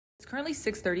It's currently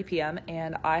 6:30 p.m.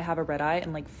 and I have a red eye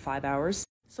in like 5 hours,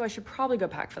 so I should probably go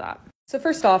pack for that. So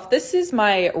first off, this is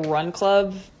my Run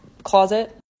Club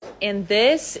closet, and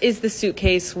this is the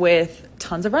suitcase with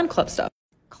tons of Run Club stuff.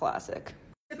 Classic.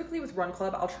 Typically with Run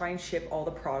Club, I'll try and ship all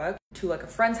the product to like a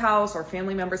friend's house or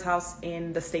family member's house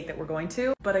in the state that we're going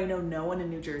to, but I know no one in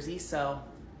New Jersey, so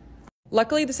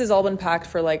luckily this has all been packed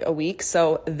for like a week,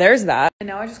 so there's that. And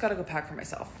now I just gotta go pack for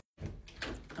myself.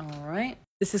 All right.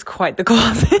 This is quite the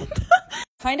closet.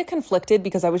 Kind of conflicted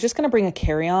because I was just going to bring a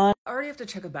carry-on. I already have to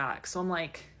check a bag, so I'm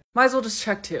like, might as well just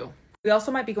check two. We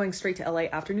also might be going straight to LA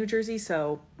after New Jersey,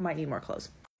 so might need more clothes.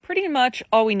 Pretty much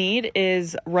all we need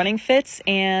is running fits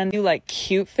and new like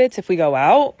cute fits if we go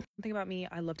out. One thing about me,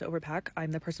 I love to overpack.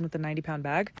 I'm the person with the 90-pound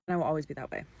bag, and I will always be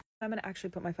that way. I'm going to actually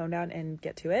put my phone down and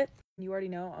get to it. You already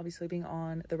know I'll be sleeping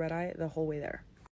on the red eye the whole way there.